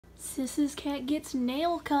Sis's cat gets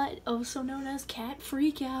nail cut, also known as cat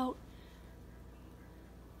freak out.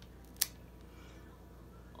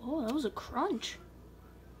 Oh, that was a crunch.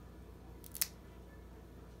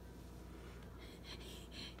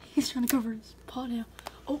 He's trying to cover his paw now.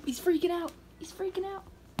 Oh, he's freaking out. He's freaking out.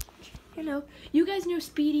 Hello. You guys know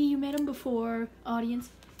Speedy. You met him before, audience.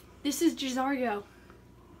 This is Jizargo.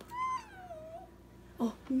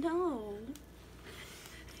 Oh, no.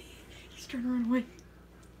 He's trying to run away.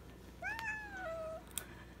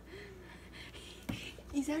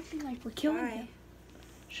 He's acting like we're killing him.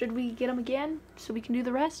 Should we get him again so we can do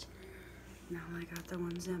the rest? No, I got the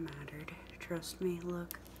ones that mattered. Trust me,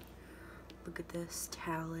 look. Look at this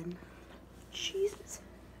talon. Jesus.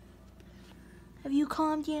 Have you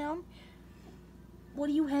calmed down? What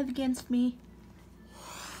do you have against me?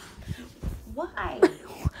 Why?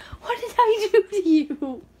 What did I do to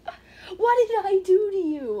you? What did I do to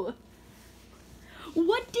you?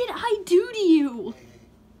 What did I do to you?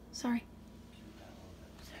 Sorry.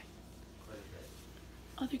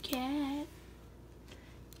 Other cat.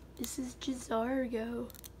 This is Jizargo.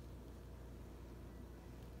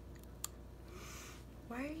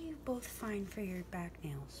 Why are you both fine for your back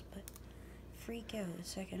nails, but freak out the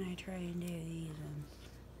second I try and do these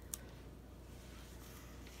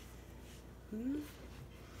ones?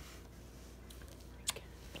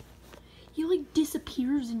 He like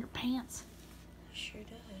disappears in your pants. Sure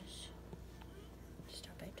does.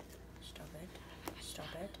 Stop it. Stop it. Stop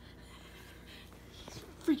it. He's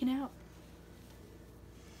freaking out.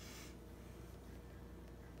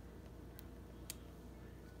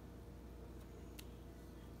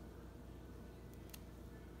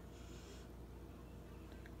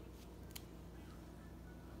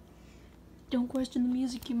 Don't question the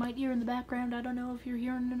music you might hear in the background. I don't know if you're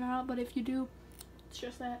hearing it or not, but if you do, it's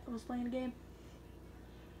just that I was playing a game.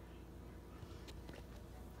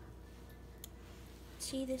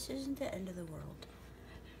 See, this isn't the end of the world.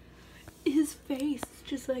 His face is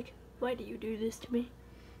just like, why do you do this to me?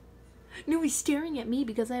 No, he's staring at me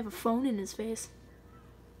because I have a phone in his face.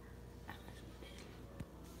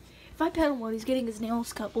 If I pet him while he's getting his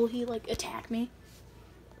nails cut, will he like attack me?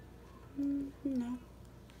 No.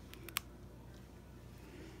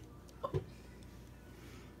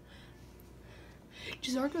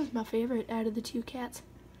 Jizargo's my favorite out of the two cats.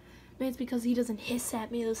 Maybe it's because he doesn't hiss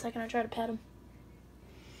at me the second I try to pet him.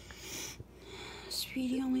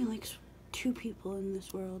 Speedy only likes two people in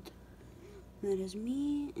this world. And that is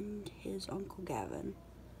me and his Uncle Gavin.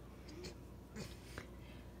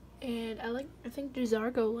 And I think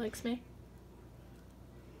Jizargo likes me.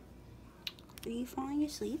 Are you falling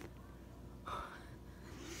asleep?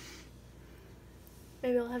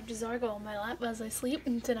 Maybe I'll have Jizargo on my lap as I sleep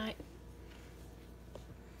tonight.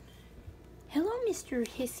 Hello, Mr.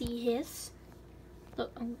 Hissy Hiss.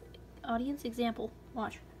 Look, audience example.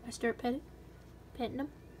 Watch. I start petting him.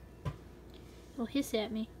 He'll hiss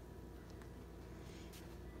at me.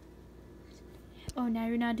 Oh, now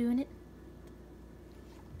you're not doing it?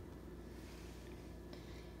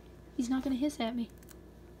 He's not gonna hiss at me.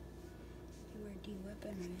 You are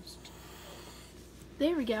de-weaponized.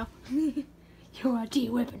 There we go. You are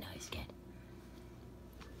de-weaponized, kid.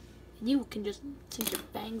 You can just sink your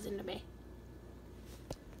fangs into me.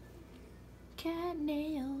 Cat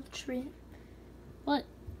nail trim. What?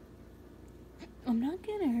 I'm not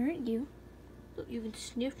gonna hurt you. Look, you can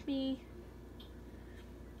sniff me.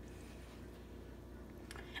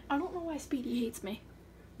 I don't know why Speedy hates me.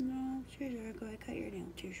 No, Jizargo, I cut your nail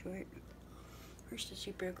too short. Where's the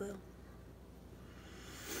super glue?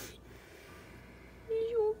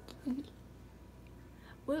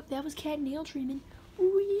 Whoop, that was cat nail treatment.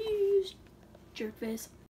 Ooh, jerk face.